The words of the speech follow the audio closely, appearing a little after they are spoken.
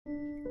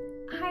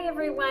Hi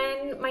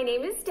everyone, my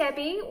name is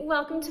Debbie.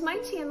 Welcome to my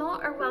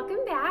channel, or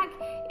welcome back.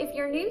 If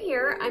you're new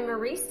here, I'm a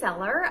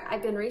reseller.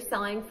 I've been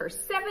reselling for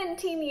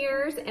 17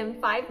 years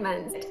and 5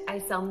 months. I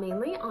sell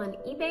mainly on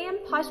eBay and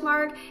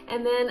Poshmark,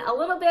 and then a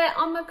little bit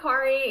on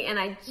Mercari, and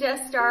I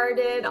just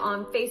started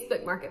on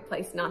Facebook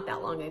Marketplace not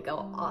that long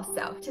ago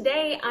also.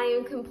 Today, I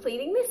am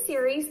completing the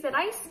series that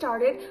I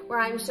started where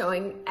I'm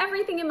showing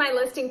everything in my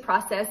listing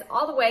process,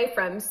 all the way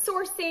from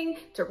sourcing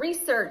to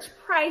research,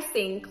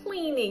 pricing,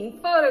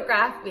 cleaning,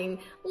 photographing,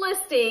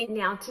 listing.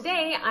 Now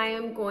today I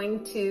am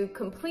going to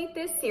complete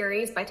this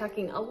series by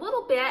talking a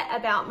little bit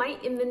about my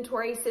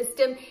inventory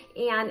system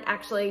and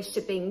actually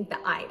shipping the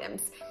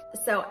items.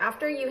 So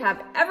after you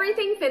have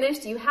everything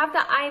finished, you have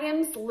the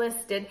items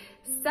listed,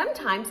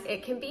 sometimes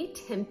it can be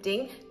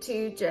tempting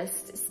to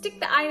just stick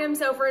the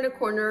items over in a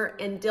corner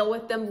and deal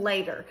with them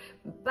later.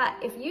 But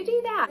if you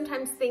do that,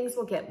 sometimes things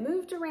will get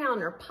moved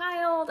around or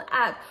piled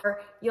up,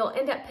 or you'll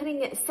end up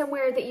putting it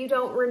somewhere that you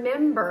don't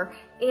remember.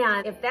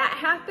 And if that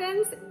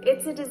happens,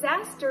 it's a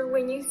disaster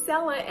when you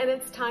sell it and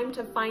it's time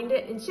to find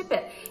it and ship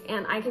it.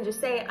 And I can just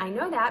say, I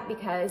know that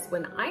because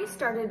when I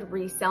started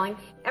reselling,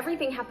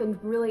 everything happened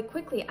really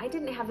quickly. I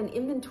didn't have an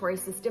inventory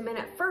system, and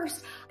at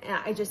first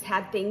I just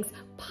had things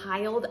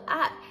piled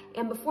up.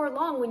 And before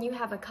long, when you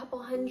have a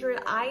couple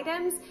hundred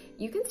items,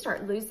 you can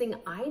start losing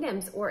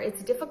items, or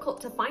it's difficult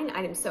to find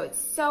items. So it's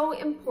so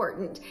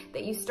important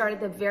that you start at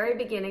the very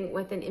beginning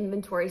with an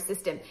inventory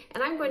system.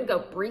 And I'm going to go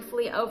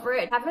briefly over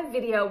it. I have a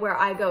video where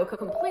I go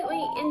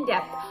completely in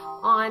depth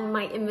on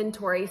my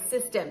inventory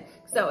system.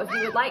 So if you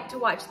would like to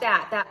watch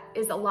that, that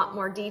is a lot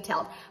more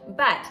detailed.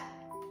 But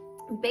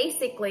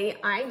basically,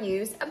 I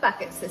use a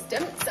bucket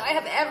system. So I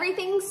have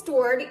everything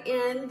stored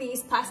in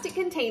these plastic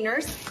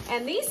containers,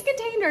 and these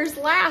containers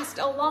last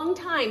a long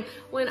time.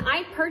 When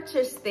I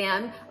purchased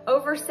them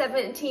over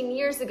 17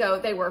 years ago,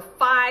 they were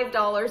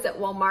 $5 at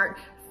Walmart,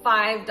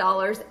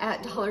 $5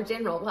 at Dollar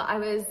General. Well, I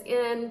was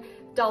in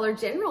Dollar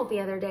General the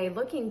other day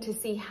looking to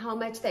see how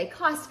much they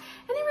cost,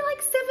 and they were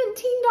like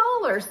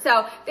 $17.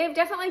 So they've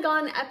definitely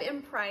gone up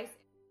in price.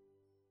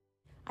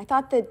 I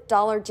thought the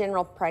Dollar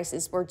General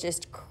prices were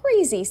just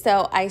crazy,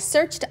 so I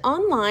searched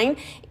online,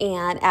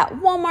 and at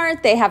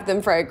Walmart they have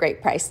them for a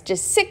great price,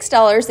 just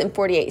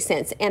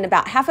 $6.48, and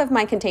about half of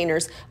my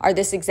containers are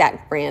this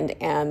exact brand,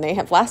 and they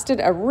have lasted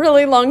a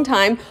really long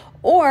time.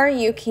 Or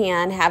you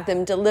can have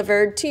them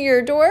delivered to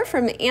your door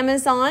from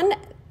Amazon,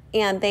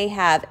 and they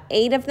have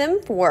 8 of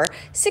them for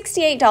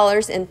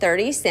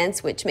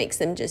 $68.30, which makes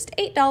them just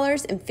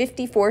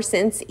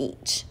 $8.54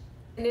 each.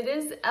 And it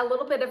is a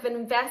little bit of an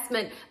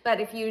investment,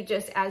 but if you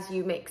just, as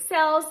you make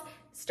sales,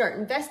 start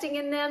investing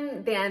in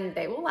them, then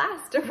they will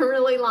last a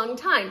really long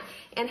time.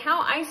 And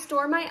how I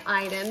store my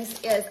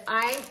items is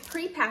I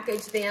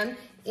pre-package them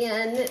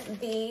in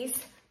these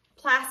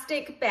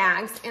plastic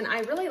bags, and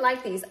I really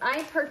like these.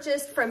 I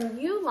purchased from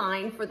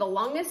Uline for the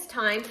longest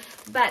time,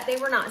 but they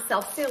were not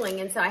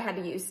self-sealing, and so I had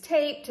to use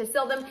tape to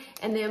seal them,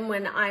 and then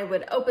when I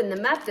would open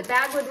them up, the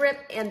bag would rip,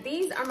 and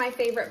these are my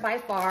favorite by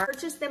far. I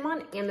purchased them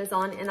on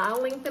Amazon, and I'll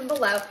link them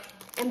below.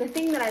 And the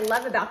thing that I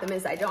love about them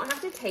is I don't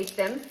have to tape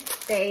them.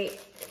 They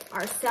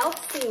are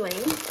self-sealing,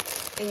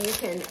 and you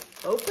can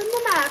open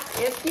them up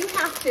if you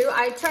have to.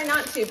 I try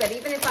not to, but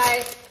even if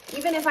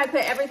I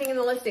put everything in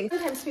the listing,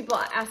 sometimes people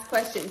ask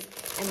questions,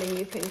 and then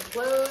you can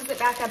close it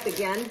back up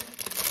again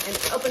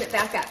and open it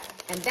back up.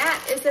 And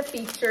that is a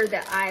feature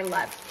that I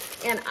love.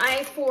 And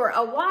I, for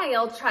a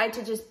while, tried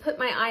to just put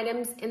my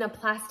items in a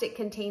plastic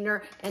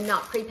container and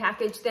not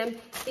pre-package them.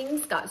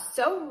 Things got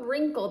so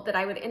wrinkled that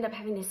I would end up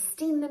having to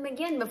steam them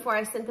again before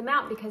I sent them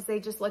out because they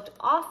just looked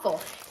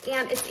awful.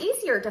 And it's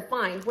easier to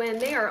find when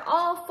they are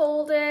all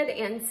folded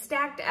and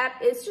stacked up.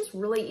 It's just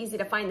really easy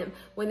to find them.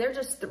 When they're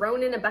just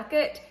thrown in a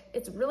bucket,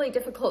 it's really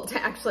difficult to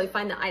actually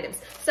find the items.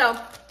 So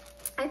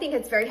I think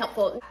it's very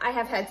helpful. I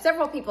have had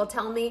several people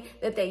tell me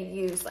that they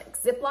use like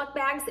Ziploc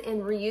bags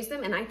and reuse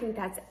them, and I think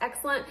that's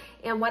excellent.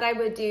 And what I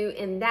would do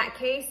in that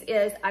case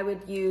is I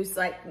would use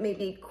like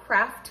maybe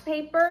craft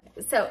paper.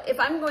 So if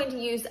I'm going to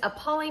use a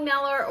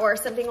Polymailer or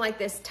something like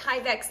this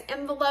Tyvek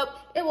envelope,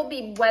 it will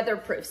be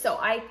weatherproof. So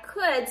I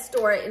could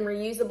store it in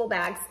reusable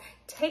bags,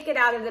 take it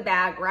out of the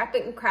bag, wrap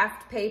it in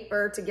craft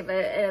paper to give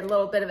it a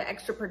little bit of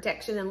extra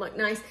protection and look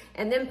nice,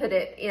 and then put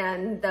it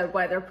in the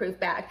weatherproof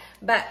bag.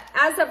 But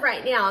as of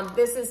right now,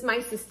 this is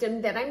my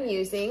system that I'm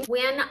using.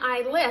 When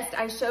I list,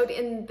 I showed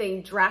in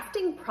the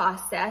drafting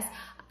process,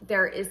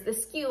 there is the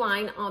SKU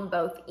line on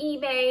both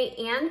eBay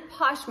and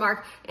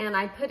Poshmark, and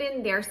I put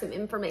in there some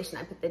information.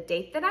 I put the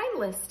date that I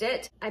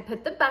listed, I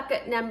put the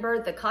bucket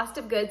number, the cost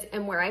of goods,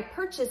 and where I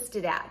purchased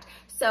it at.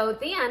 So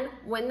then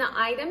when the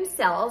item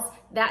sells,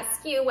 that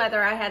SKU,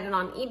 whether I had it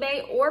on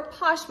eBay or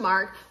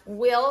Poshmark,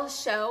 will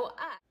show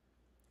up.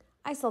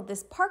 I sold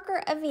this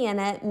Parker of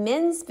Vienna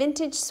men's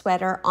vintage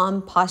sweater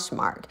on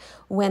Poshmark.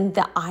 When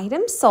the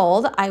item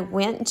sold, I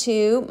went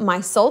to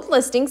my sold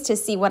listings to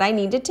see what I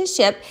needed to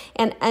ship,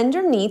 and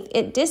underneath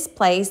it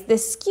displays the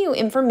SKU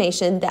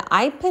information that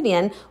I put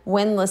in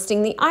when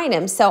listing the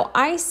item. So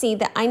I see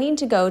that I need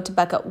to go to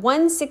bucket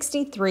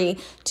 163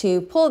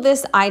 to pull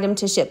this item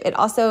to ship. It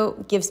also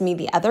gives me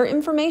the other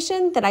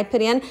information that I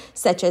put in,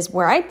 such as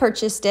where I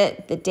purchased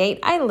it, the date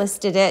I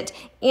listed it,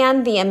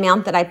 and the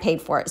amount that I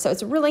paid for it. So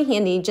it's really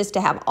handy just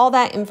to have all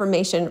that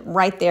information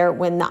right there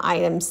when the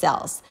item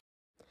sells.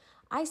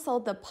 I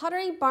sold the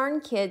Pottery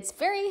Barn Kids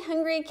Very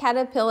Hungry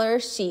Caterpillar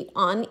sheet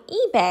on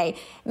eBay.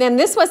 Man,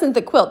 this wasn't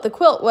the quilt. The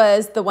quilt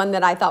was the one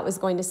that I thought was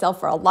going to sell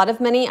for a lot of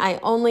money. I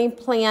only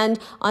planned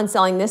on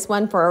selling this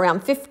one for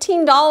around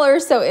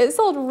 $15, so it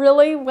sold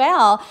really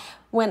well.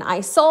 When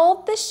I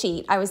sold the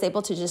sheet, I was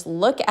able to just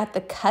look at the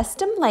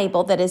custom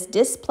label that is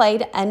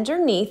displayed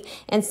underneath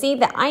and see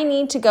that I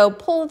need to go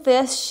pull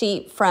this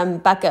sheet from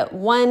bucket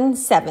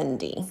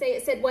 170. Say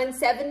it said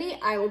 170,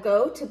 I will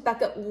go to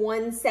bucket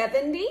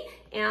 170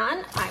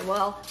 and I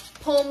will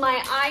pull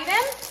my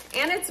item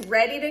and it's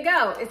ready to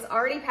go. It's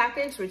already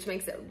packaged, which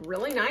makes it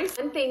really nice.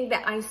 One thing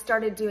that I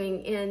started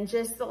doing in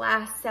just the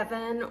last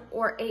 7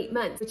 or 8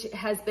 months, which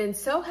has been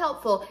so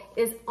helpful,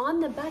 is on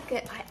the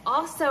bucket, I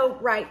also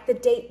write the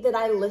date that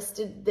I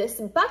listed this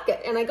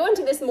bucket. And I go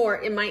into this more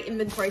in my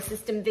inventory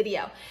system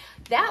video.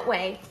 That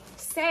way,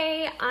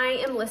 say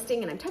I am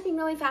listing and I'm typing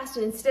really fast,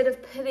 and instead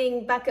of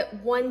putting bucket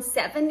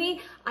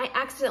 170, I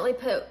accidentally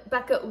put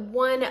bucket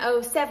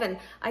 107.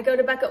 I go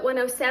to bucket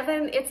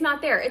 107, it's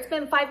not there. It's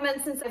been 5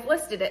 months since I've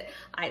listed it.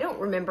 I don't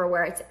remember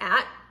where it's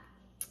at.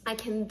 I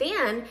can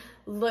then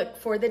look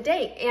for the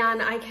date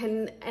and I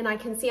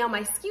can see on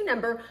my SKU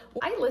number,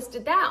 I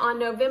listed that on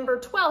November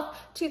 12th,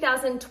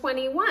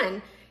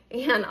 2021.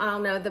 And I'll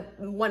know the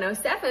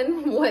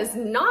 107 was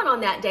not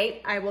on that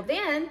date. I will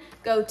then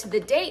go to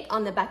the date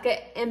on the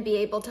bucket and be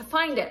able to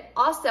find it.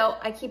 Also,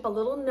 I keep a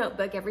little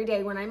notebook every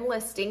day when I'm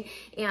listing,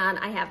 and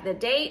I have the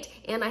date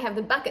and I have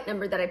the bucket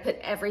number that I put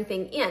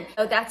everything in.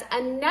 So that's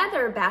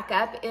another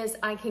backup, is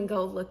I can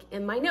go look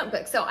in my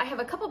notebook. So I have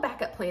a couple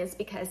backup plans,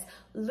 because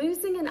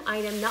losing an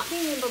item, not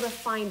being able to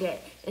find it,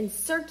 and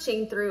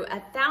searching through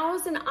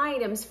 1,000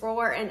 items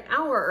for an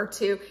hour or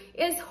two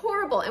is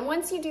horrible. And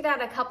once you do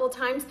that a couple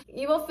times,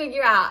 you will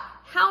figure out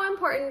how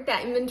important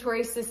that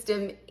inventory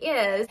system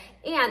is.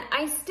 And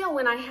I still,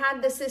 when I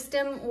had the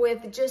system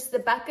with just the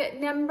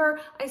bucket number,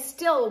 I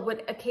still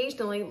would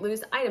occasionally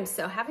lose items.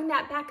 So having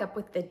that backup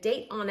with the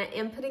date on it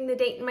and putting the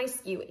date in my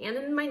SKU and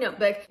in my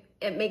notebook,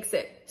 it makes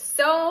it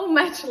so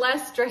much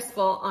less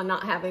stressful on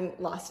not having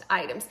lost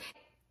items.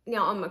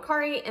 Now on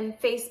Mercari and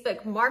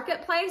Facebook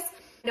Marketplace,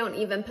 I don't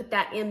even put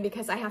that in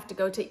because I have to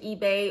go to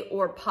eBay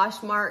or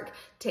Poshmark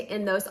to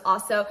end those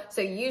also. So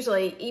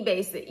usually eBay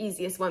is the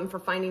easiest one for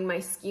finding my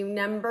SKU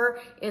number.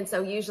 And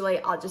so usually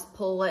I'll just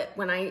pull it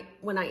when I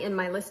end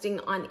my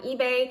listing on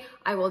eBay,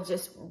 I will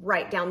just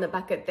write down the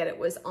bucket that it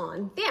was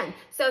on then.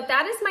 So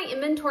that is my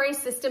inventory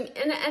system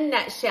in a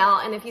nutshell.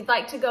 And if you'd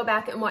like to go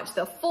back and watch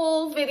the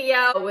full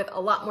video with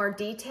a lot more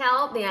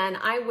detail, then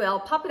I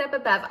will pop it up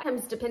above.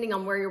 Sometimes depending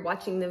on where you're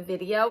watching the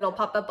video, it'll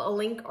pop up a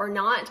link or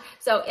not.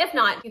 So if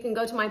not, you can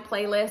go to my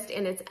playlist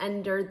and it's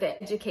under the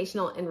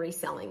educational and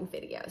reselling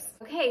videos.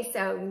 Okay,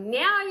 so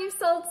now you've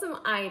sold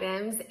some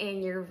items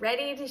and you're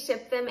ready to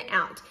ship them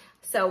out.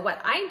 So what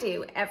I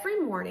do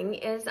every morning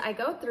is I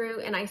go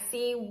through and I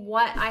see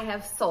what I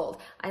have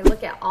sold. I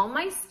look at all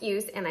my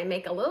SKUs and I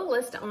make a little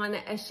list on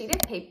a sheet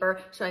of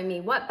paper showing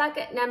me what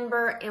bucket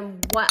number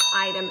and what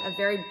item, a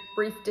very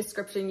brief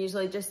description,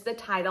 usually just the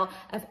title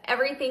of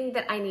everything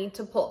that I need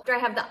to pull. After I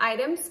have the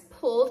items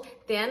pulled,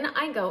 then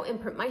I go and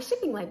print my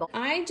shipping label.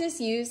 I just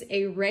use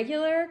a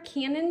regular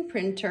Canon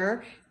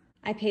printer.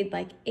 I paid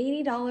like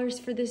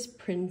 $80 for this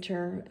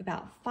printer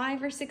about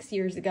 5 or 6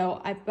 years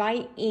ago. I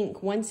buy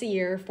ink once a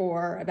year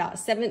for about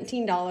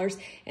 $17,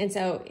 and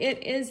so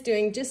it is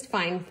doing just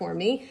fine for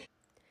me.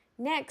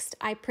 Next,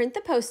 I print the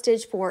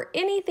postage for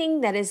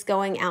anything that is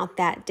going out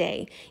that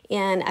day.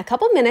 In a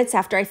couple minutes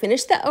after I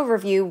finish the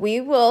overview, we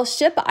will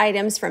ship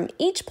items from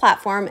each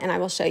platform, and I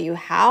will show you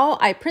how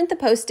I print the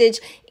postage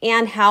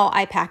and how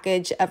I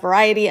package a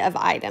variety of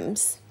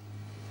items.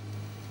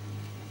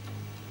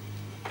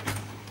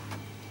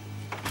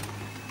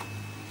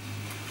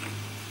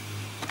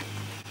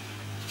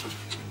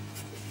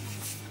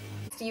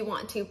 You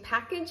want to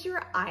package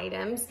your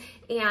items,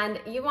 and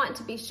you want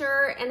to be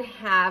sure and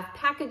have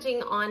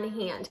packaging on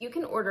hand. You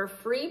can order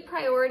free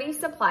priority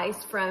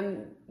supplies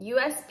from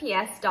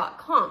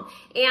USPS.com.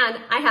 And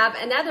I have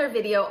another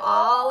video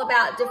all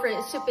about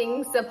different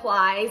shipping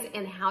supplies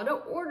and how to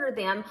order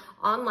them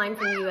online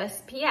from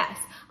USPS.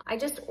 I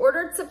just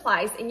ordered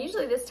supplies, and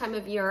usually this time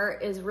of year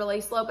is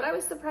really slow, but I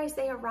was surprised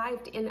they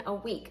arrived in a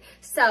week.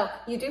 So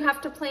you do have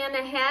to plan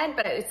ahead,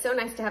 but it's so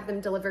nice to have them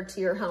delivered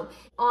to your home.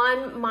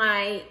 On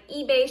my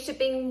eBay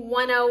Shipping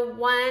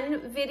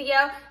 101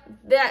 video,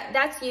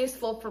 that's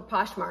useful for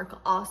Poshmark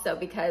also,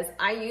 because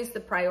I use the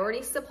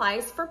priority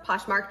supplies for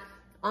Poshmark.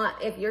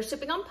 If you're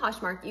shipping on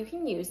Poshmark, you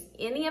can use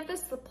any of the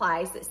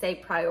supplies that say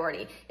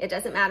priority. It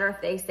doesn't matter if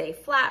they say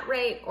flat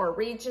rate or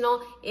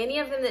regional. Any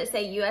of them that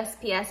say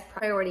USPS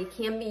priority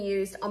can be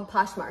used on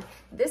Poshmark.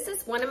 This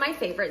is one of my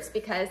favorites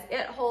because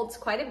it holds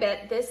quite a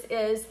bit. This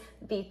is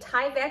the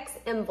Tyvek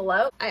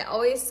envelope. I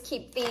always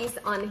keep these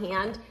on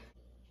hand.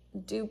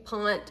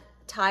 DuPont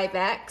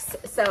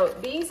Tyvek. So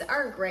these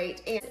are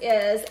great. It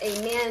is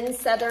a men's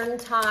Southern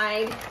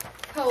Tide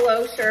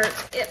polo shirt.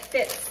 It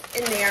fits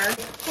in there.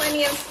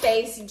 Plenty of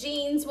space.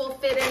 Jeans will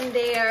fit in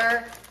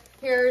there.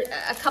 Here,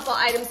 a couple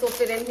items will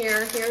fit in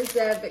here. Here's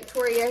the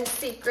Victoria's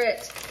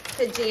Secret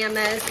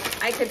pajamas.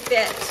 I could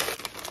fit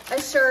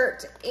a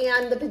shirt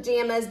and the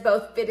pajamas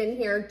both fit in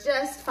here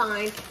just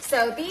fine.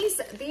 So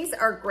these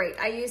are great.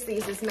 I use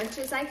these as much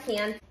as I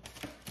can.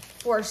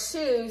 For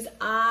shoes,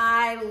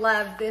 I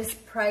love this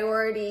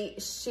Priority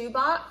shoe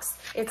box.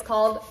 It's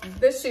called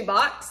the shoe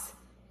box,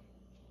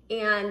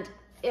 and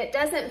it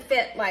doesn't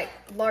fit like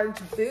large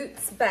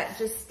boots, but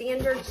just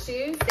standard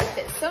shoes. They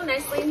fit so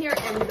nicely in here,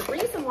 and the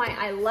reason why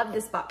I love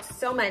this box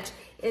so much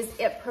is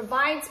it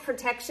provides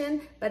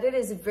protection, but it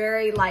is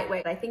very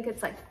lightweight. I think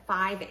it's like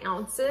 5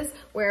 ounces,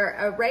 where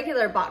a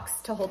regular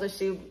box to hold a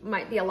shoe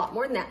might be a lot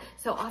more than that.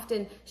 So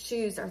often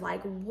shoes are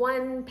like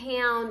 1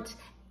 pound,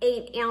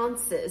 8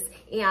 ounces,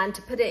 and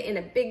to put it in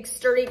a big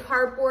sturdy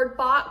cardboard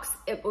box,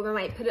 we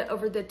might put it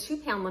over the 2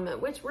 pound limit,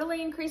 which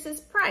really increases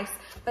price.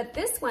 But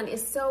this one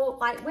is so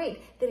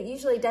lightweight that it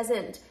usually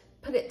doesn't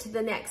put it to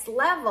the next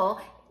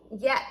level,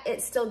 yet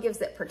it still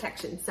gives it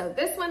protection. So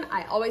this one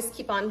I always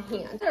keep on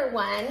hand. Another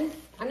one,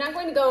 I'm not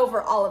going to go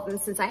over all of them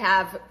since I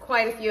have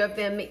quite a few of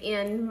them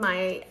in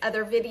my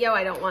other video.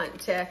 I don't want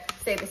to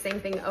say the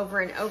same thing over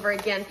and over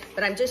again,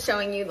 but I'm just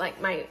showing you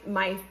like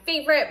my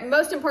favorite,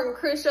 most important,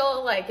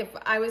 crucial, like if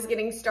I was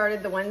getting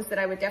started, the ones that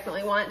I would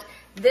definitely want.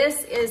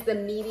 This is the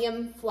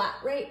medium flat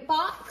rate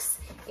box,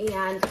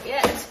 and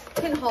it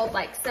can hold,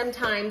 like,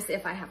 sometimes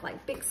if I have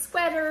like big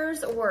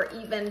sweaters or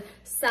even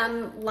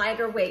some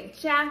lighter weight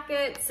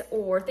jackets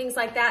or things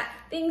like that,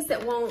 things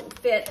that won't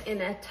fit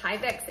in a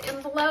Tyvek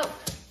envelope,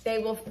 they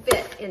will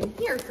fit in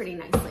here pretty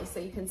nicely. So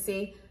you can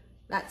see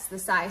that's the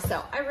size.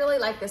 So I really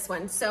like this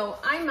one. So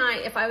I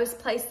might, if I was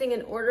placing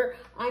an order,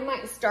 I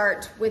might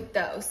start with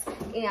those.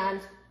 And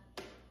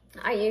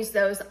I use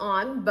those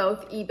on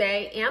both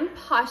eBay and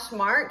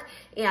Poshmark,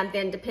 and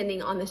then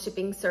depending on the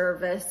shipping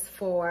service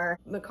for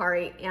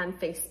Mercari and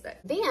Facebook.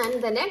 Then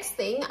the next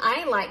thing,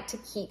 I like to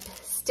keep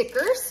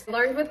stickers. I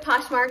learned with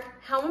Poshmark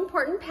how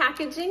important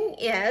packaging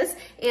is,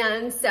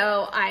 and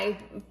so I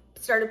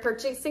started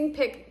purchasing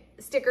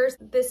stickers.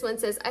 This one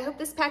says, I hope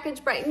this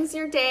package brightens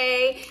your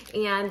day.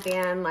 And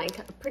then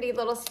like pretty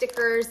little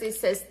stickers. It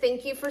says,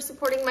 thank you for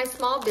supporting my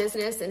small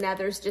business, and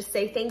others just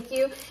say thank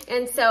you.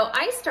 And so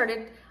I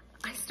started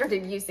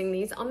using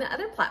these on the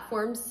other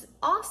platforms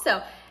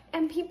also,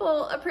 and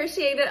people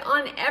appreciate it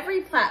on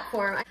every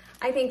platform.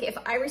 I think if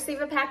I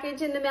receive a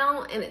package in the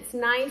mail and it's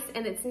nice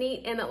and it's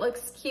neat and it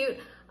looks cute,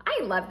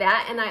 I love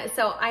that. And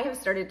so I have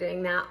started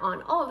doing that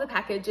on all of the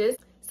packages.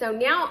 So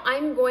now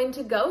I'm going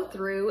to go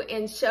through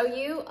and show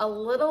you a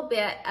little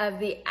bit of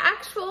the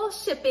actual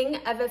shipping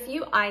of a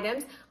few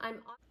items.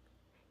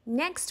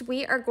 Next,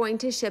 we are going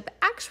to ship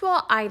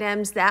actual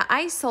items that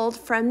I sold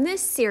from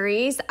this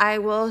series. I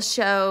will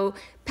show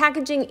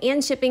packaging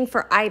and shipping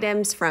for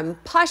items from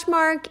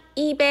Poshmark,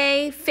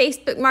 eBay,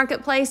 Facebook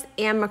Marketplace,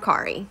 and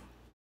Mercari.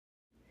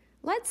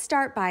 Let's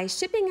start by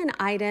shipping an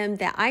item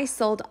that I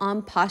sold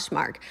on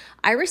Poshmark.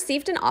 I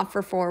received an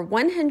offer for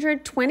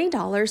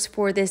 $120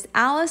 for this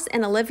Alice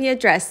and Olivia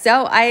dress,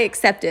 so I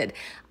accepted.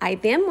 I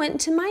then went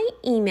to my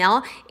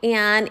email,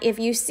 and if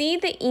you see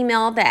the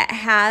email that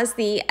has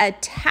the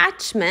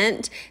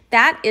attachment,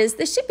 that is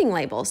the shipping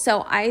label.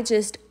 So I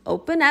just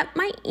open up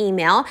my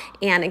email,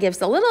 and it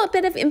gives a little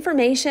bit of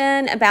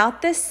information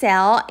about the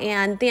sale,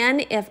 and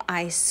then if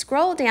I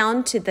scroll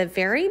down to the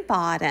very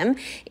bottom,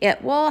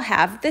 it will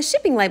have the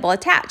shipping label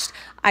attached.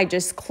 I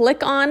just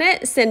click on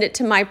it, send it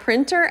to my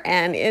printer,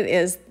 and it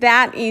is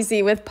that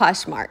easy with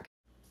Poshmark.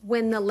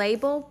 When the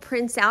label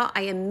prints out,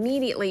 I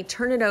immediately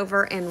turn it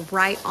over and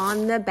write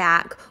on the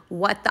back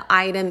what the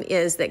item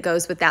is that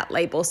goes with that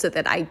label so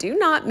that I do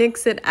not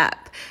mix it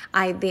up.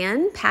 I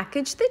then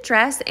package the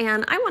dress,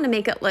 and I want to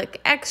make it look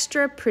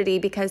extra pretty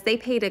because they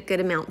paid a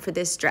good amount for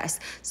this dress.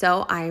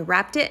 So I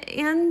wrapped it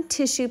in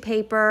tissue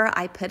paper.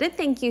 I put a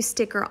thank you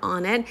sticker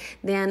on it.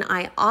 Then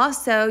I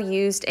also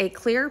used a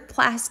clear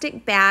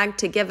plastic bag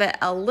to give it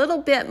a little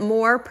bit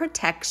more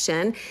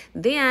protection.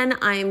 Then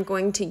I'm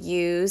going to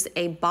use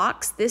a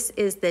box. This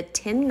is the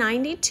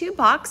 1092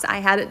 box. I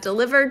had it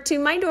delivered to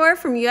my door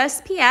from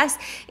USPS,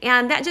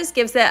 and that just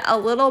gives it a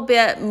little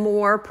bit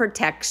more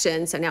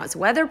protection. So now it's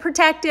weather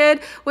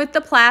protected with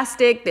the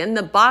plastic, then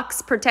the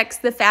box protects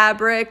the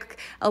fabric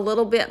a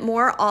little bit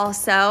more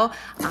also.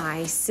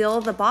 I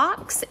seal the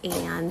box,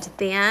 and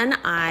then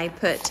I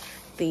put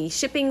the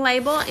shipping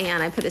label,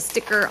 and I put a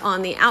sticker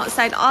on the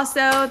outside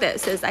also that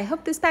says, I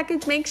hope this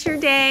package makes your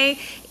day,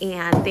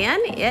 and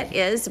then it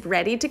is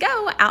ready to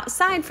go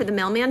outside for the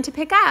mailman to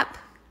pick up.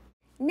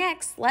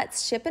 Next,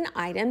 let's ship an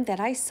item that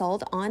I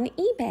sold on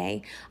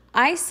eBay.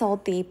 I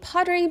sold the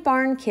Pottery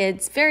Barn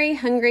Kids Very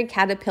Hungry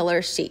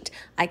Caterpillar sheet.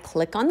 I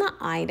click on the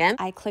item,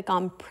 I click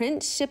on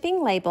print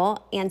shipping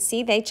label, and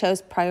see they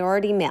chose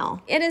priority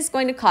mail. It is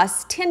going to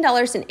cost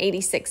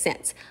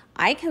 $10.86.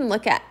 I can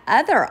look at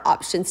other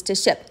options to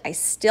ship. I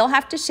still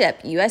have to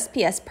ship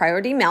USPS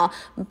priority mail,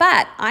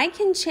 but I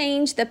can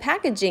change the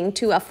packaging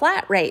to a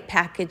flat rate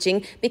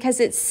packaging because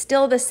it's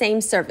still the same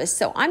service.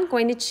 So I'm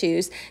going to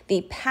choose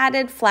the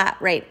padded flat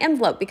rate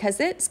envelope because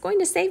it's going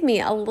to save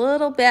me a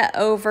little bit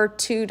over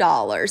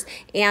 $2,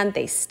 and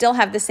they still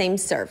have the same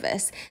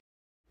service.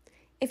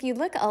 If you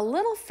look a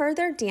little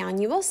further down,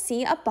 you will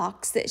see a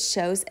box that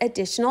shows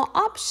additional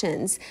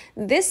options.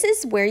 This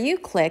is where you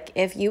click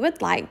if you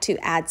would like to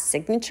add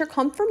signature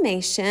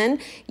confirmation.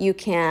 You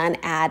can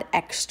add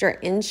extra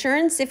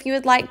insurance if you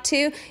would like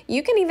to.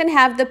 You can even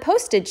have the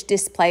postage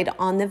displayed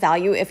on the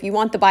value if you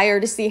want the buyer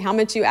to see how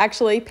much you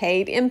actually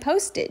paid in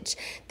postage.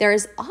 There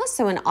is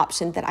also an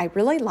option that I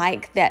really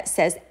like that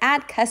says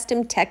add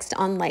custom text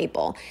on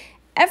label.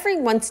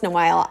 Every once in a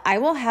while, I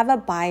will have a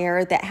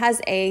buyer that has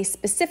a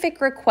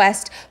specific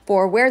request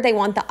for where they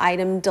want the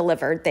item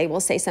delivered. They will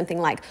say something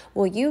like,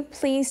 will you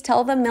please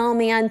tell the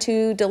mailman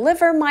to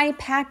deliver my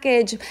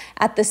package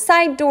at the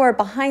side door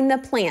behind the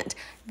plant?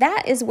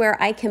 That is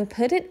where I can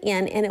put it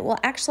in, and it will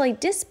actually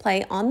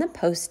display on the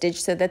postage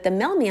so that the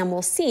mailman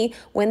will see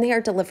when they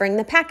are delivering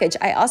the package.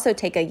 I also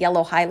take a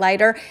yellow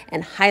highlighter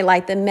and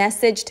highlight the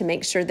message to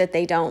make sure that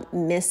they don't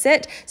miss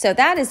it. So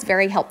that is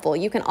very helpful.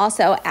 You can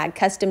also add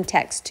custom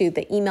text to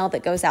the email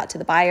that goes out to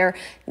the buyer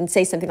and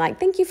say something like,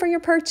 thank you for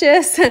your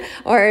purchase,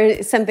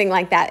 or something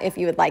like that if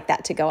you would like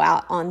that to go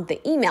out on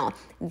the email.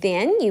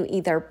 Then you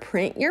either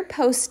print your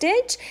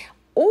postage,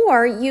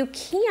 or you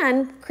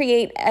can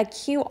create a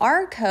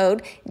QR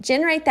code,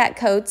 generate that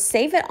code,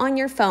 save it on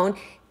your phone,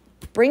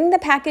 bring the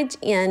package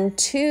in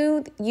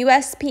to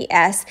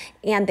USPS,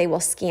 and they will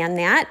scan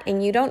that,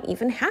 and you don't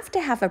even have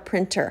to have a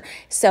printer.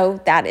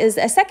 So that is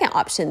a second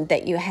option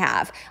that you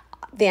have.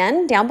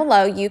 Then down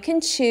below, you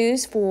can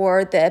choose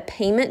for the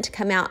payment to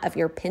come out of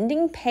your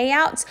pending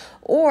payouts,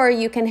 or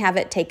you can have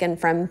it taken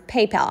from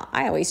PayPal.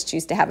 I always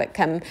choose to have it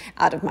come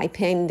out of my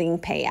pending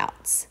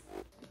payouts.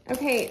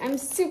 Okay, I'm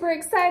super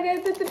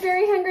excited that the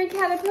Very Hungry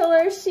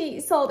Caterpillar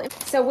sheet sold.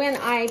 So when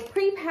I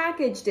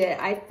pre-packaged it,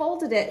 I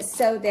folded it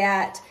so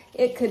that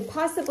it could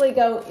possibly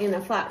go in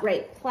a flat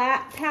rate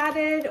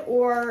padded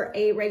or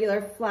a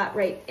regular flat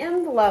rate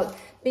envelope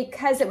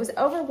because it was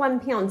over 1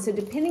 pound. So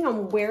depending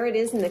on where it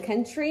is in the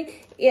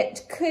country,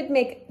 it could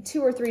make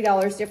 $2 or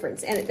 $3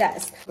 difference, and it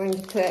does. I'm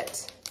going to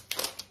put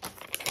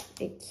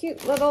a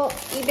cute little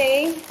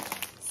eBay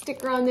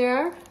sticker on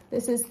there.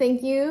 This is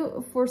thank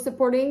you for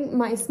supporting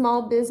my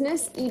small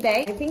business,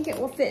 eBay. I think it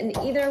will fit in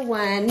either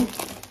one.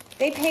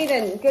 They paid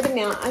a good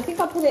amount. I think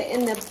I'll put it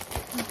in the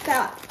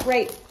flat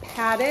rate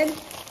padded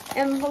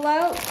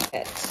envelope.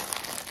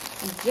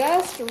 It's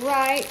just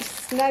right,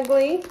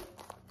 snugly.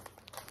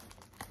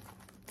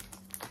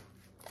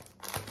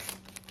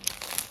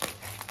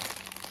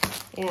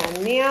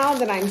 And now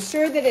that I'm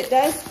sure that it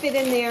does fit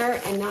in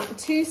there and not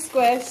too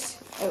squished,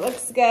 it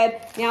looks good.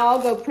 Now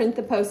I'll go print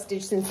the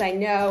postage since I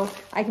know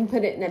I can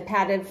put it in a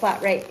padded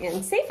flat rate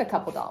and save a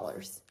couple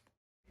dollars.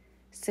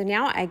 So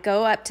now I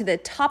go up to the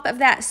top of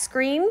that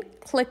screen,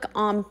 click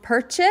on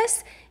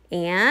purchase,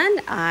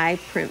 and I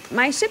print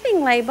my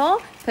shipping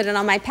label, put it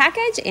on my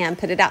package, and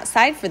put it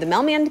outside for the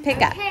mailman to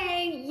pick up.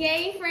 Okay,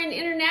 yay for an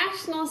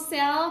international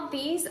sale.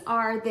 These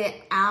are the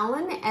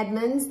Allen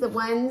Edmonds, the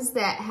ones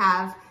that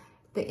have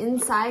the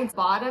insides,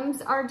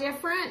 bottoms are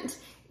different.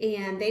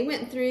 And they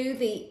went through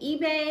the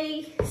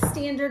eBay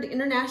Standard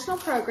International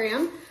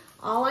Program.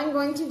 All I'm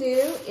going to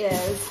do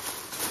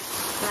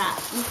is wrap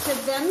each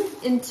of them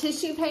in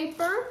tissue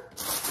paper.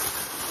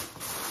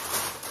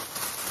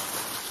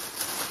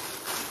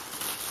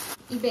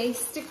 eBay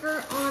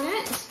sticker on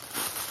it.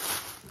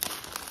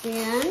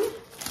 Then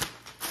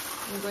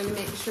I'm going to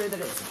make sure that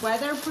it's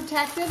weather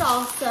protected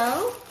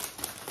also.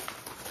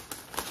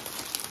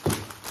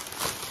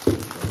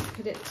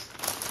 Put it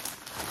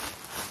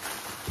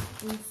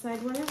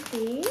inside one of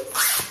these.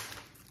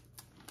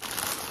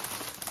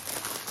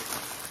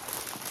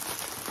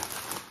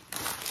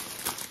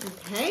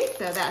 Okay,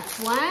 so that's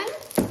one.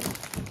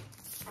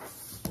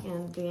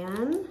 And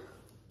then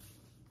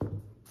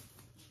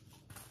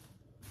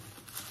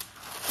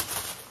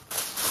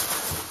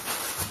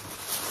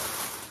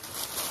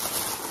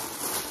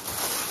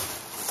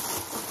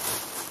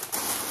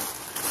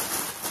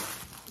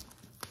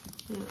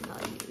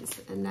I'll use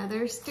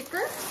another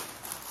sticker.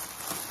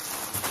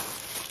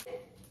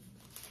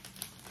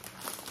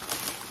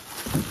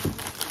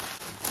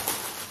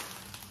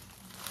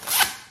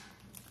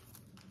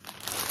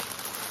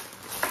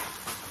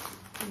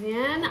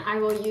 Then I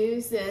will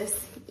use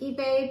this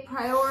eBay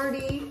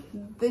Priority,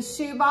 the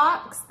shoe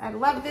box. I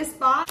love this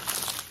box.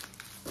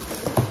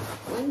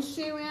 One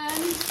shoe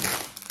in,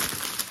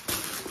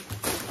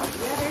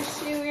 the other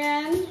shoe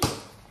in,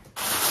 a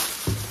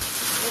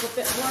little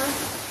bit more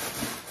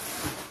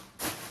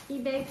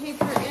eBay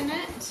paper in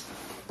it.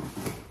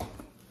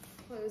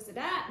 close it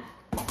up.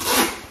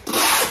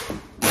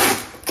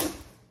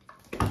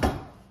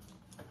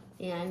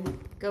 And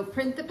go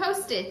print the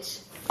postage.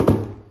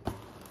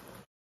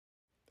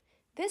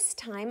 This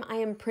time I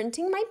am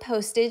printing my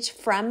postage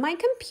from my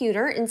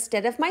computer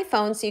instead of my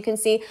phone, so you can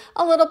see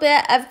a little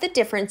bit of the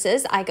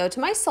differences. I go to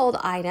my sold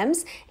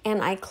items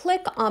and I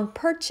click on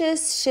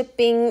purchase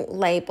shipping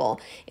label.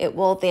 It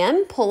will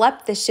then pull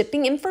up the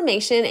shipping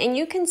information, and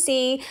you can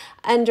see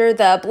under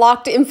the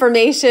blocked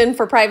information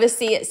for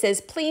privacy, it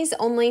says please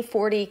only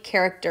 40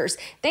 characters.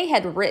 They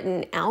had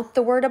written out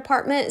the word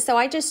apartment, so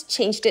I just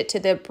changed it to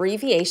the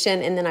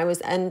abbreviation, and then I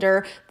was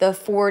under the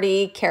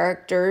 40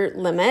 character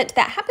limit.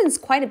 That happens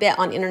quite a bit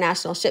on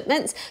international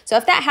shipments. So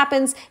if that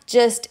happens,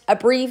 just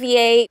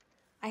abbreviate.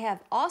 I have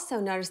also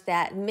noticed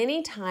that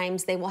many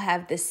times they will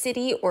have the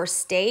city or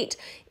state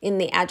in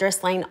the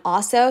address line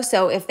also.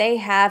 So if they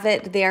have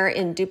it there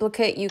in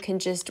duplicate, you can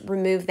just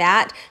remove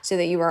that so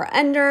that you are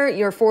under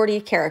your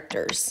 40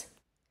 characters.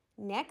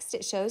 Next,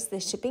 it shows the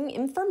shipping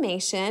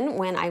information.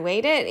 When I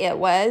weighed it, it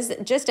was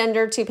just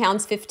under 2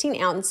 pounds,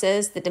 15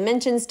 ounces. The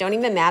dimensions don't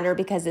even matter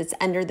because it's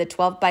under the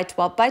 12 by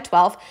 12 by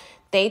 12.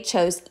 They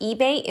chose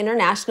eBay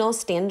International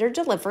Standard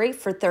Delivery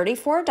for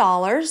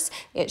 $34.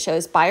 It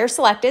shows buyer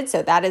selected,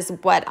 so that is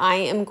what I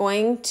am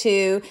going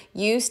to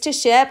use to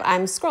ship.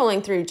 I'm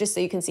scrolling through just so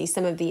you can see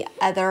some of the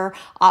other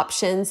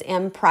options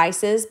and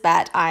prices,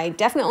 but I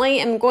definitely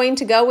am going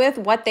to go with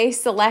what they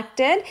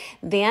selected.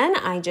 Then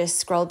I just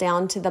scroll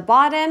down to the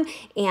bottom,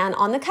 and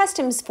on the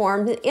customs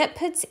form, it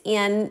puts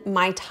in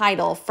my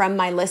title from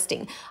my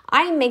listing.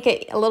 I make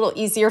it a little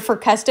easier for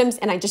customs,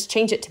 and I just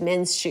change it to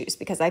men's shoes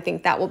because I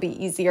think that will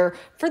be easier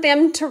for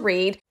them to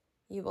read.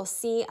 You will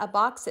see a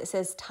box that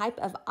says type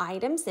of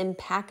items in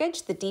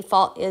package. The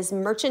default is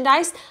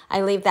merchandise.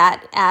 I leave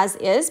that as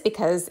is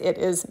because it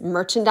is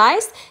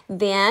merchandise.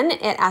 Then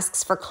it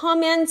asks for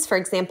comments. For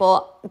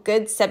example,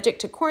 goods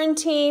subject to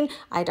quarantine.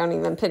 I don't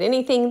even put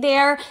anything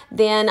there.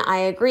 Then I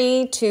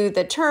agree to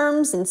the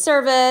terms and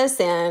service,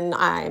 and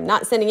I'm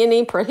not sending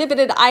any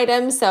prohibited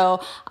items,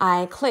 so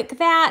I click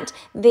that.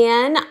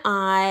 Then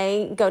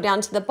I go down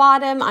to the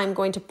bottom. I'm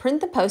going to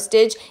print the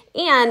postage,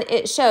 and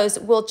it shows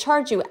we'll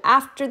charge you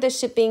after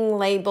the shipping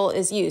label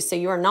is used, so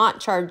you are not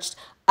charged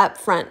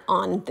upfront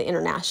on the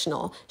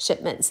international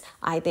shipments.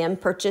 I then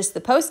purchase the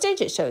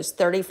postage. It shows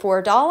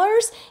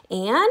 $34,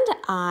 and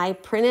I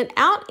print it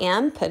out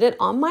and put it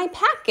on my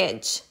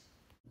package.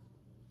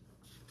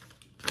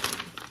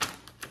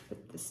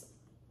 Put this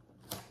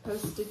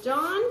postage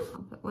on.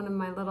 I'll put one of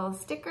my little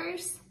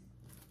stickers.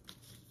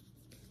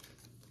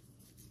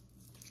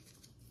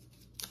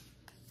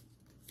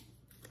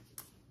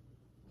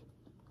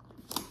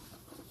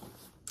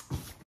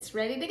 It's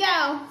ready to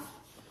go.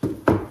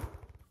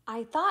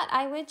 I thought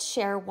I would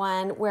share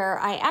one where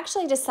I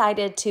actually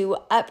decided to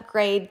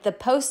upgrade the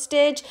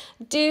postage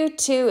due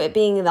to it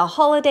being the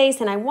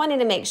holidays, and I wanted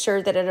to make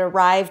sure that it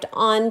arrived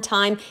on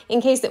time in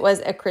case it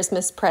was a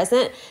Christmas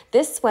present.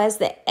 This was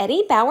the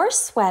Eddie Bauer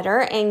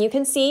sweater, and you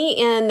can see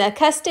in the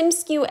custom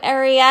SKU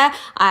area,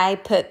 I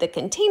put the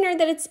container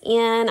that it's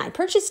in, I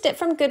purchased it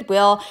from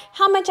Goodwill,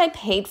 how much I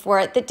paid for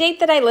it, the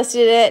date that I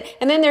listed it,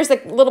 and then there's a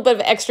little bit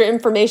of extra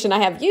information. I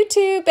have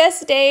YouTube,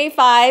 best day,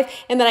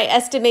 5, and then I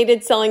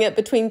estimated selling it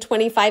between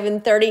 25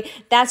 and 30.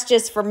 That's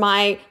just for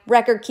my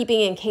record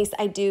keeping in case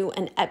I do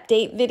an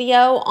update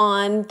video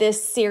on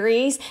this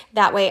series.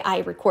 That way I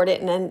record it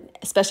in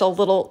a special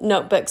little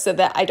notebook so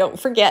that I don't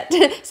forget.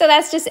 So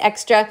that's just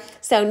extra.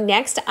 So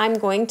next I'm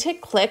going to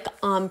click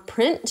on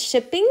print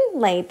shipping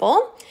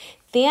label.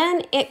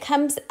 Then it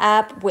comes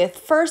up with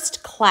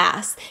first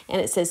class, and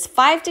it says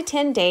 5 to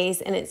 10 days,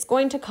 and it's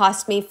going to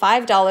cost me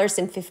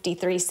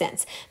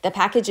 $5.53. The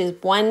package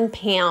is 1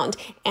 pound,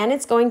 and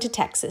it's going to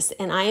Texas,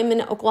 and I am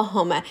in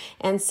Oklahoma.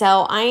 And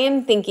so I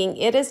am thinking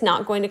it is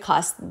not going to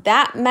cost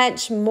that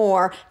much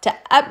more to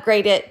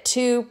upgrade it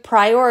to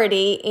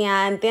priority,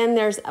 and then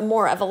there's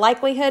more of a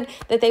likelihood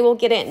that they will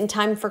get it in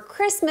time for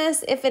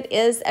Christmas if it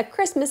is a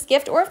Christmas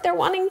gift or if they're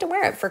wanting to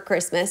wear it for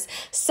Christmas.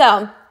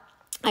 So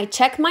I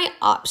check my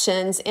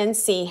options and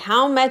see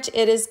how much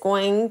it is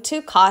going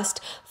to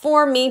cost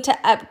for me to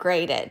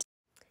upgrade it.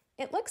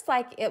 It looks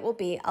like it will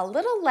be a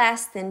little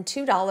less than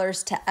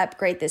 $2 to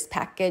upgrade this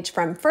package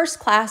from first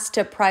class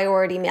to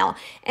priority mail.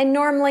 And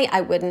normally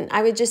I wouldn't.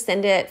 I would just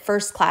send it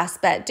first class,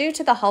 but due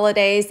to the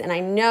holidays and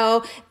I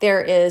know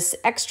there is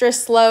extra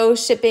slow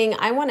shipping,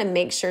 I want to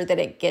make sure that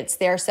it gets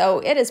there. So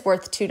it is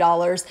worth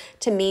 $2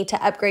 to me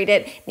to upgrade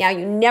it. Now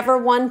you never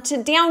want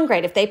to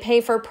downgrade. If they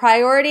pay for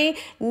priority,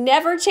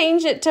 never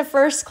change it to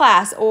first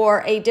class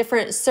or a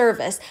different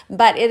service,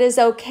 but it is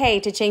okay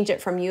to change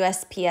it from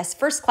USPS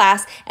first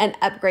class and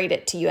upgrade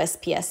it to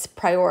USPS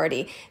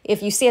priority.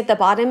 If you see at the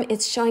bottom,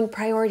 it's showing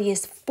priority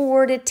is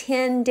 4 to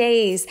 10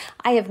 days.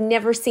 I have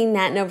never seen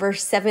that in over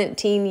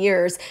 17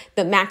 years.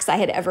 The max I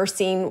had ever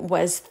seen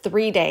was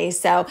 3 days.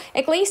 So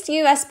at least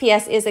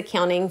USPS is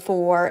accounting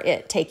for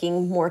it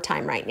taking more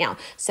time right now.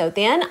 So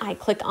then I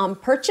click on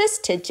purchase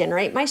to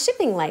generate my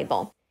shipping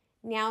label.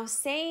 Now,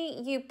 say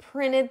you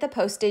printed the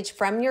postage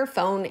from your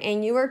phone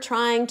and you were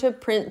trying to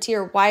print to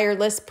your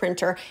wireless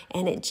printer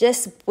and it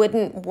just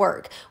wouldn't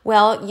work.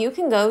 Well, you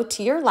can go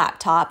to your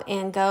laptop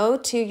and go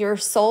to your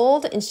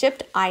sold and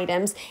shipped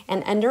items,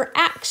 and under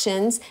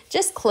actions,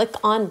 just click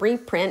on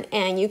reprint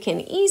and you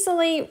can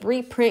easily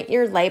reprint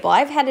your label.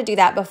 I've had to do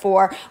that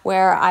before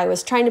where I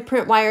was trying to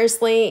print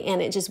wirelessly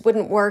and it just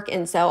wouldn't work,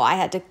 and so I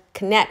had to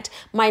connect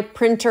my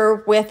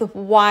printer with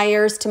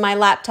wires to my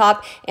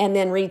laptop and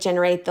then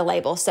regenerate the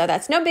label. So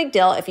that's no big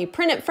deal. If you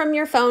print it from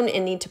your phone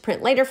and need to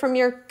print later from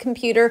your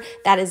computer,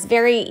 that is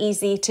very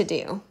easy to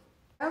do.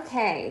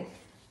 Okay,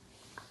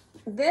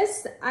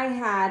 this I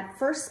had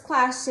first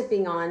class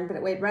shipping on, but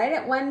it weighed right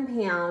at 1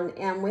 pound,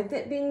 and with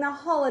it being the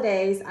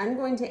holidays, I'm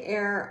going to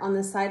err on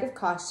the side of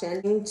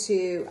caution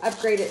to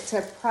upgrade it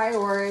to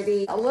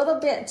priority. A little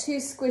bit too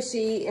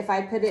squishy if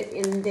I put it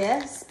in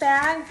this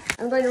bag.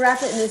 I'm going to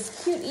wrap it in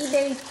this cute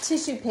eBay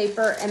tissue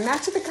paper and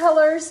match the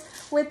colors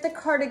with the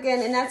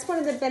cardigan, and that's one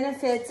of the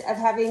benefits of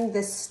having the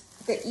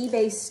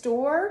eBay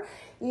store.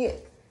 You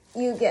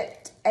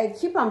get a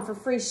coupon for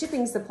free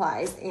shipping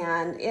supplies,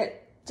 and it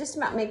just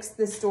about makes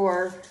the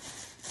store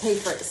pay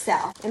for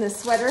itself. And the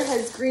sweater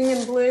has green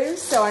and blue,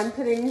 so I'm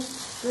putting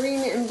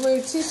green and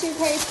blue tissue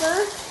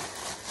paper.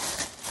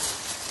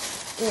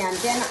 And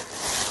then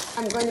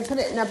I'm going to put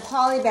it in a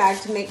poly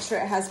bag to make sure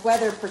it has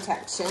weather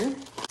protection.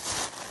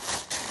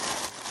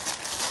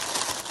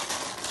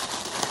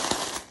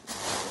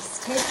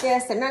 Just take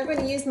this. I'm not going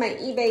to use my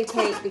eBay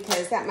tape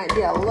because that might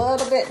be a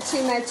little bit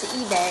too much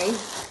eBay.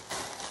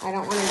 I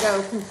don't want to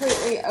go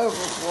completely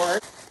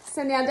overboard.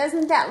 So now,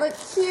 doesn't that look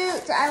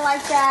cute? I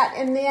like that.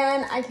 And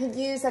then I could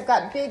use, I've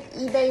got big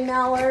eBay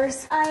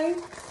mailers. I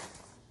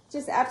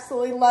just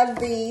absolutely love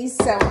these.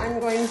 So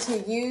I'm going to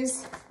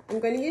use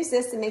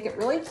this to make it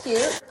really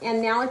cute.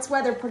 And now it's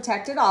weather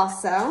protected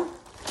also. I'll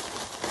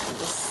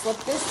just slip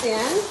this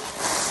in.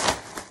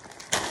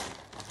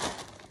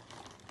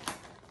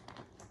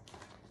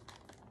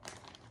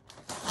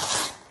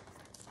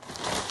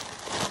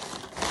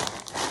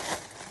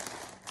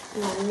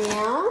 And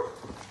now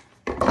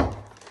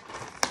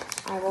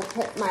I will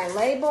put my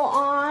label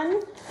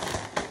on,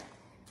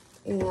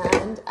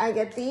 and I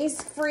get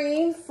these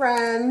free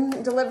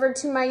delivered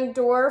to my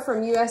door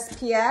from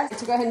USPS.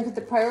 To go ahead and put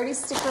the priority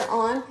sticker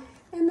on,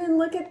 and then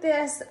look at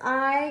this.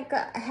 I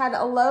had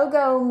a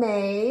logo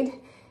made,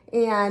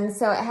 and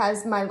so it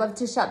has my Love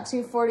to Shop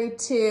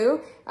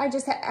 242. I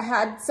just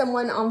had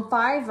someone on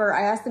Fiverr.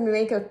 I asked them to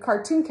make a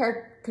cartoon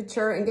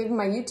caricature and gave them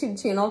my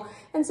YouTube channel,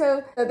 and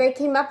so they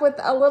came up with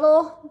a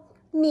little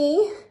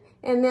me.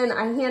 And then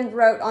I hand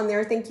wrote on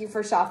there, "Thank you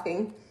for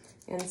shopping."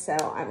 And so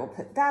I will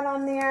put that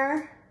on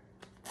there.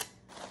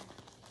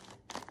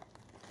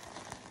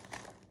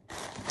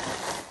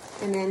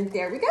 And then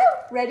there we go,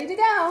 ready to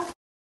go.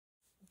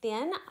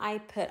 Then I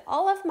put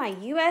all of my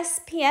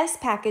USPS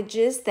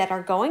packages that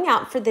are going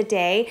out for the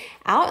day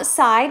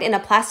outside in a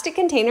plastic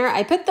container.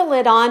 I put the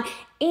lid on,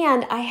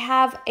 and I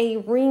have a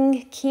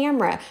Ring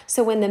camera.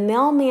 So when the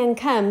mailman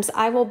comes,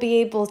 I will be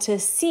able to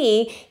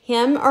see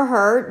him or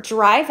her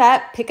drive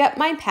up, pick up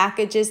my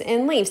packages,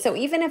 and leave. So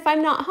even if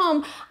I'm not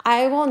home,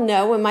 I will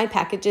know when my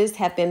packages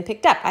have been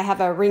picked up. I have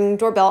a Ring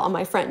doorbell on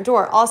my front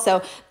door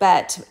also,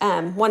 but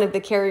one of the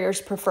carriers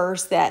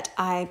prefers that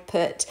I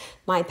put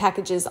my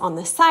packages on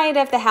the side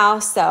of the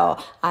house. So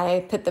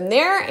I put them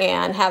there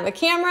and have a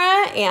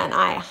camera, and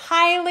I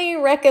highly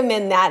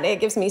recommend that. It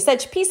gives me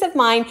such peace of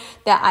mind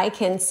that I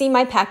can see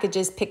my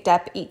packages picked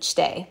up each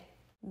day.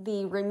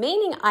 The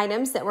remaining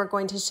items that we're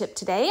going to ship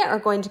today are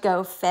going to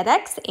go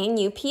FedEx and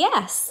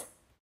UPS.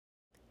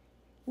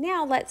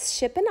 Now let's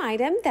ship an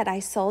item that I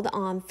sold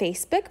on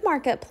Facebook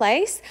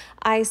Marketplace.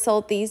 I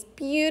sold these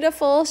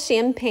beautiful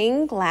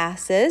champagne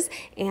glasses,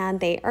 and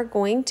they are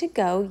going to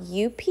go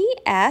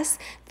UPS.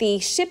 The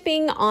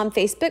shipping on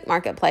Facebook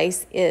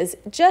Marketplace is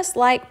just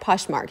like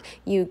Poshmark.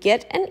 You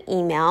get an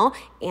email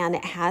and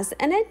it has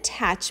an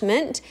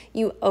attachment.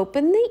 You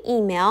open the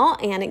email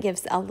and it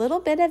gives a little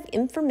bit of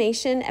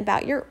information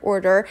about your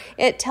order.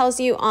 It tells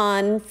you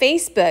on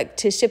Facebook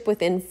to ship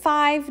within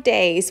 5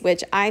 days,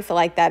 which I feel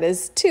like that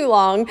is too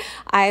long.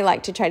 I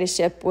like to try to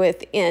ship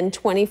within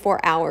 24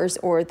 hours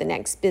or the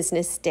next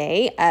business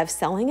day of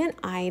selling an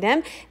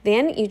item.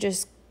 Then you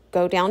just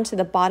go down to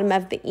the bottom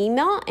of the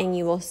email and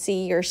you will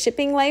see your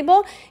shipping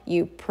label.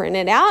 You print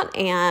it out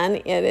and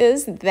it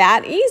is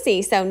that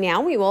easy. So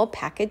now we will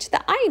package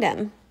the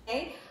item.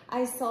 Okay,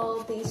 I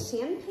sold these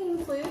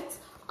champagne flutes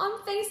on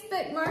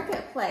Facebook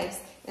Marketplace.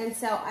 And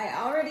so I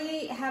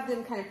already have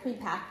them kind of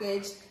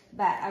prepackaged,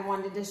 but I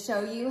wanted to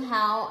show you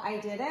how I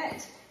did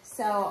it.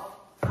 So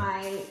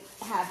I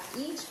have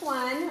each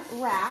one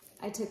wrapped.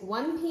 I took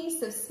one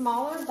piece of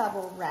smaller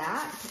bubble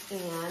wrap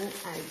and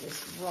I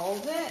just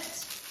rolled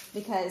it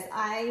because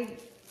I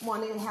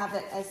wanted to have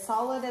it as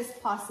solid as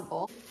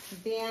possible.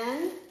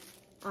 Then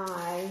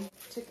I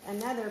took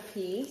another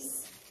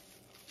piece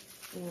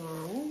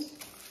and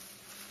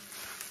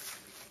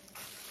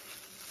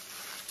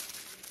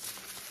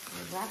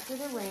I wrapped it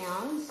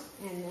around,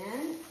 and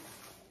then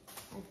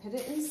I put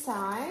it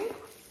inside.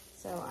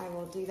 So I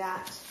will do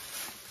that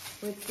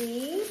with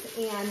these.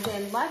 And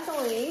then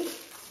luckily,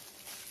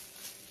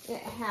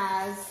 it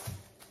has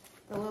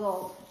the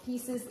little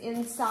pieces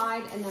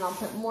inside, and then I'll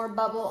put more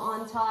bubble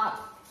on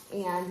top,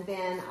 and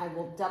then I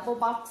will double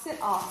box it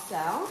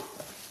also.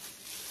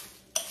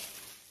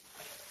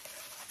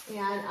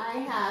 And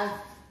I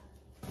have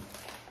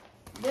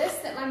this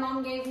that my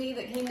mom gave me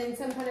that came in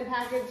some kind of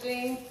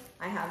packaging.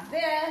 I have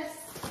this,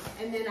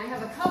 and then I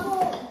have a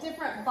couple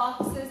different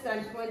boxes that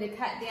I'm going to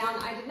cut down.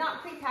 I did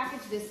not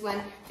pre-package this one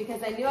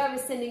because I knew I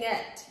was sending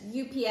it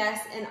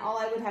UPS, and all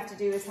I would have to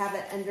do is have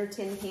it under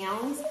 10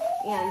 pounds.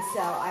 And so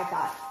I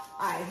thought,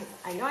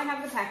 I know I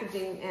have the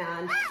packaging,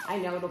 and I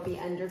know it'll be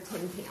under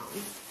 10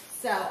 pounds.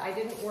 So I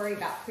didn't worry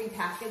about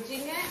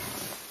pre-packaging it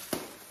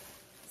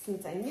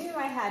since I knew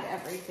I had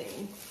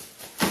everything.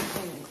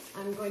 And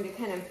I'm going to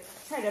kind of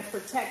try to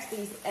protect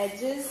these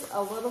edges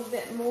a little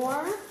bit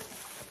more.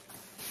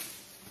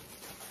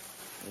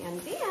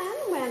 And then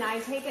when I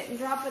take it and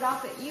drop it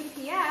off at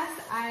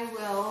UPS, I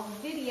will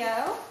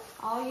video.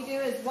 All you do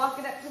is walk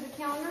it up to the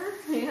counter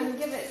and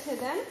give it to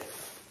them.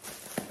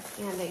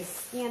 And they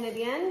scan it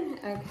in.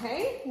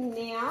 Okay,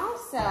 now,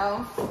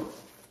 so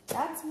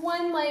that's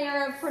one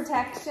layer of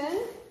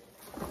protection.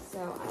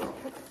 So I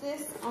put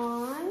this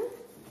on.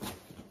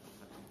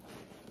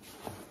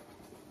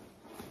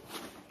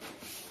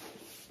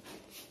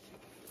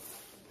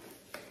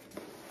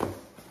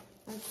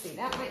 Let's see,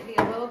 that might be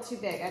a little too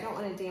big. I don't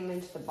want to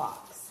damage the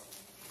box.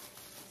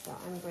 So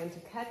I'm going to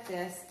cut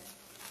this.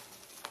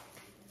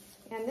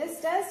 And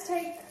this does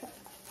take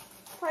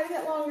quite a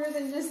bit longer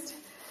than just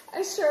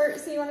a shirt,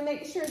 so you want to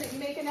make sure that you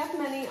make enough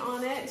money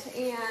on it.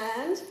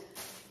 And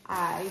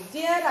I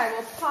did. I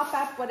will pop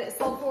up what it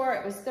sold for.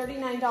 It was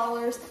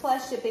 $39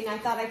 plus shipping. I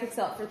thought I could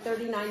sell it for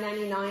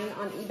 $39.99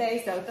 on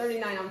eBay, so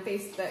 $39 on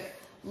Facebook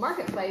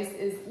Marketplace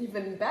is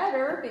even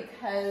better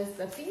because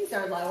the fees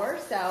are lower.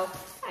 So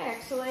I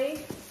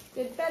actually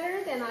did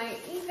better than I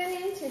even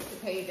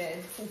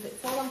anticipated since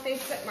it's sold on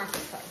Facebook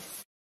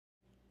Marketplace.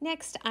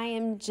 Next, I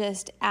am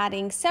just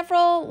adding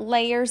several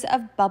layers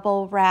of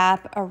bubble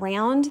wrap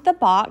around the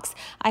box.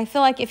 I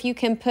feel like if you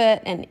can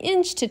put 1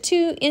 inch to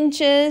 2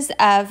 inches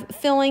of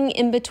filling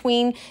in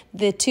between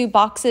the two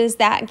boxes,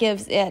 that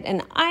gives it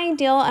an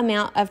ideal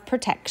amount of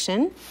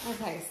protection.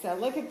 Okay, so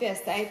look at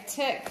this.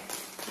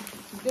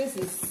 This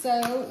is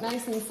so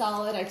nice and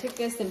solid. I took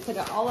this and put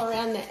it all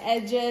around the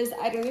edges.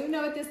 I don't even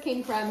know what this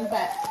came from,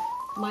 but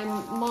my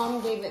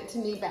mom gave it to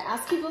me. But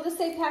ask people to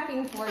say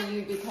packing for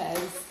you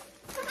because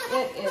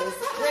it is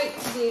great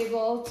to be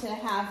able to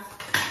have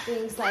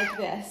things like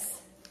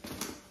this.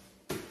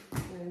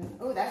 And,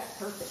 oh, that's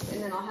perfect.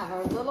 And then I'll have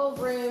a little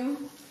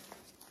room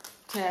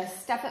to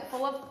stuff it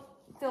full of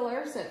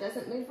filler so it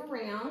doesn't move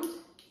around.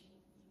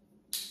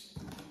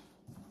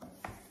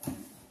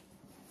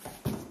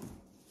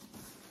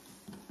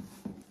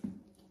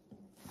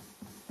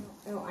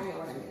 Oh, I know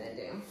what I'm gonna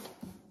do.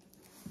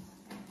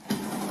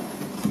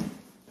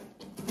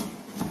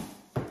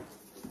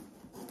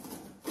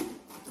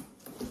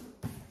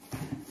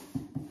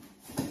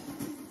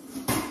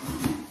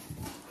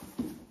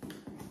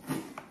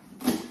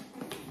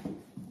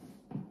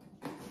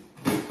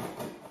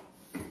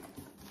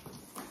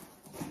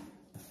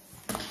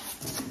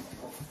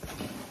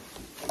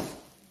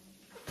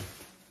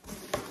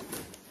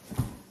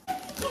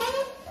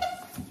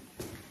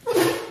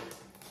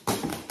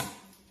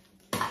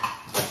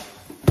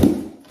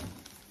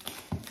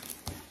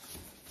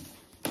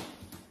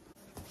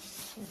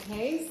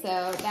 Okay,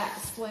 so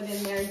that slid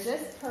in there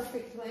just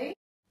perfectly.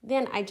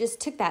 Then I just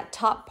took that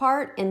top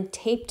part and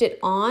taped it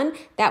on.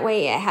 That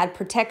way it had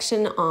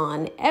protection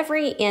on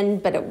every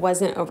end, but it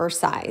wasn't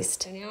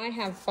oversized. So now I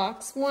have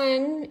box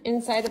 1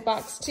 inside of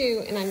box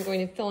 2, and I'm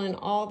going to fill in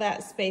all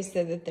that space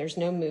so that there's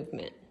no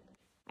movement.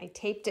 I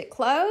taped it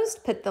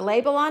closed, put the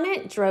label on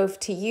it, drove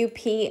to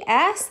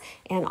UPS,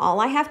 and all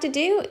I have to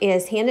do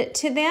is hand it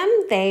to them.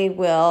 They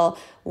will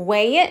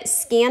weigh it,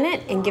 scan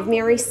it, and give me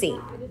a receipt.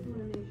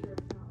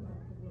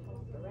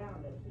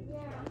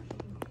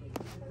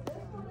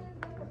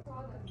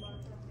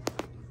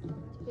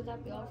 Would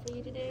that be all for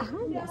you today?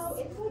 Yes. No,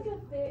 it's like a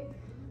thick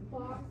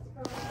box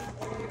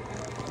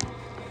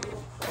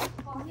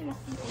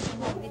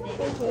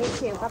Thank you,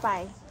 you too.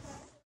 Bye-bye.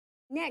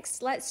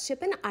 Next, let's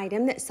ship an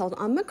item that sold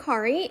on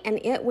Mercari, and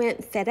it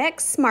went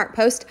FedEx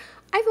SmartPost.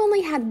 I've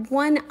only had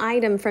one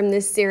item from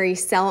this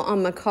series sell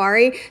on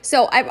Mercari,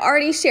 so I've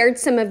already shared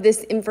some of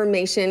this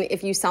information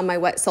if you saw my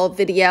what sold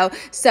video.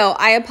 So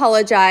I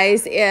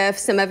apologize if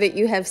some of it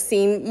you have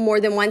seen more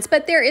than once,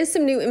 but there is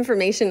some new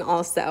information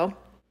also.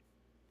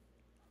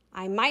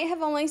 I might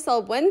have only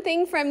sold one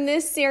thing from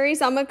this series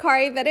on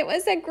Mercari, but it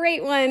was a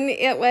great one.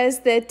 It was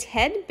the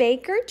Ted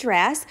Baker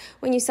dress.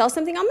 When you sell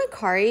something on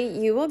Mercari,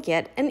 you will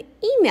get an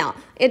email.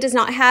 It does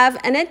not have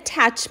an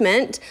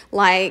attachment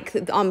like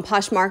on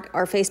Poshmark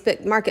or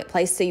Facebook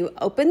Marketplace. So you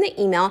open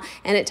the email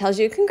and it tells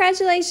you,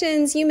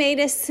 congratulations, you made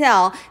a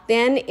sale.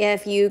 Then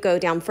if you go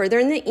down further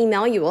in the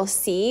email, you will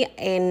see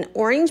an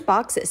orange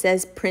box that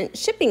says print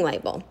shipping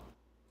label.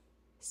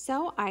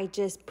 So I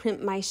just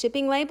print my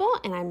shipping label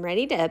and I'm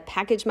ready to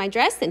package my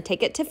dress and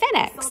take it to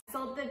FedEx.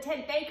 So the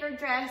Ted Baker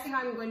dress, how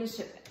I'm going to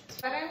ship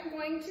it. What I'm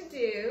going to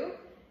do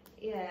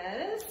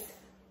is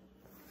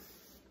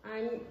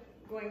I'm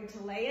going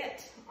to lay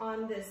it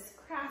on this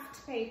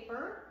craft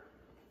paper,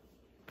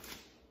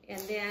 and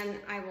then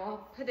I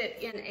will put it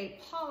in a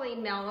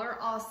Polymailer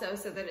also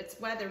so that it's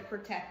weather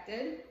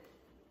protected.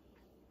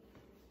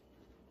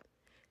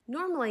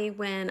 Normally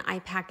when I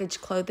package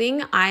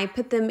clothing, I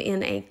put them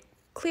in a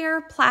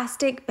clear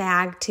plastic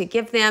bag to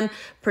give them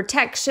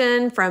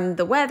protection from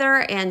the weather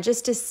and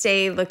just to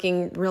stay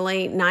looking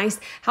really nice.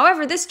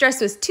 However, this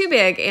dress was too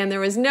big and there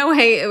was no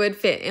way it would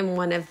fit in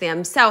one of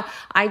them. So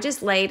I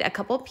just laid a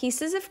couple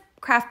pieces of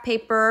craft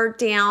paper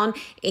down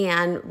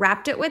and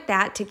wrapped it with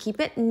that to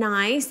keep it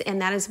nice,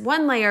 and that is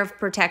one layer of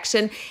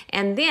protection.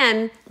 And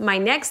then my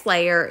next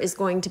layer is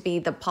going to be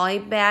the poly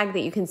bag that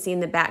you can see in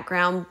the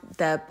background,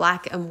 the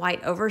black and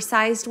white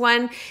oversized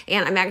one,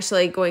 and I'm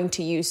actually going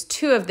to use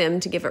 2 of them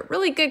to give it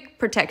really good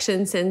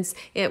protection since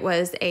it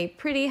was a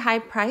pretty high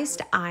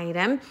priced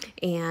item.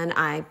 And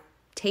I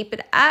tape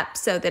it up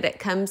so that it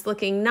comes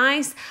looking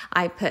nice.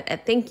 I put a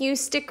thank you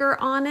sticker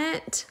on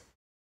it.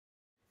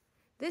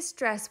 This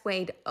dress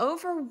weighed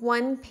over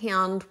 1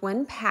 pound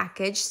when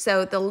packaged,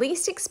 so the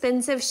least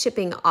expensive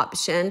shipping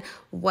option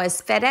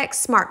was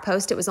FedEx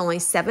SmartPost. It was only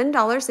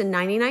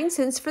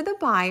 $7.99 for the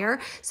buyer,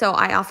 so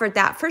I offered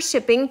that for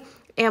shipping.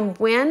 And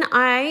when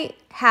I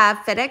have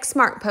FedEx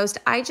SmartPost,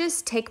 I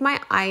just take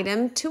my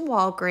item to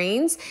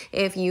Walgreens.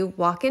 If you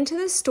walk into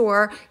the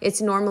store,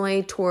 it's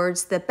normally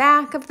towards the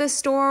back of the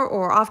store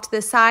or off to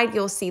the side,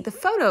 you'll see the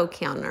photo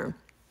counter.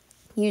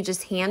 You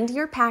just hand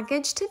your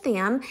package to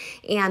them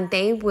and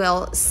they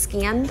will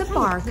scan the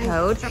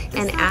barcode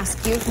and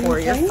ask you for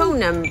your phone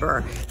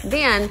number.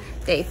 Then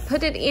they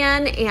put it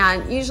in,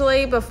 and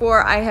usually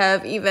before I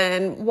have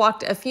even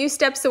walked a few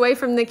steps away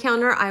from the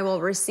counter, I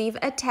will receive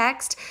a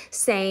text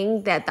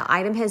saying that the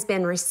item has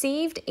been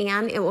received,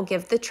 and it will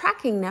give the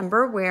tracking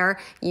number where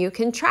you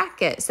can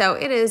track it. So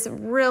it is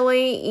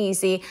really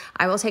easy.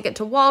 I will take it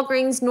to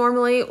Walgreens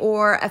normally,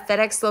 or a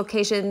FedEx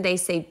location. They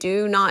say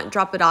do not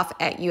drop it off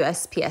at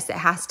USPS. It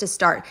has to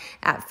start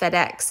at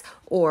FedEx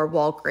or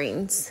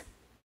Walgreens.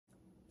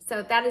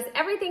 So that is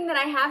everything that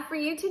I have for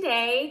you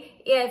today.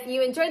 If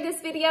you enjoyed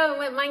this video and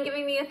wouldn't mind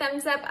giving me a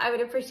thumbs up, I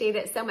would appreciate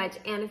it so much.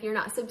 And if you're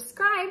not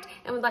subscribed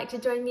and would like to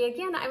join me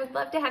again, I would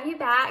love to have you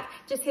back.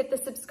 Just hit the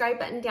subscribe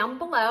button down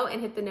below and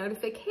hit the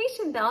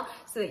notification bell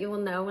so that you will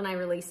know when I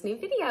release new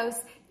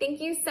videos. Thank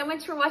you so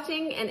much for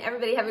watching, and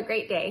everybody have a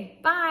great day.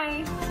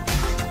 Bye.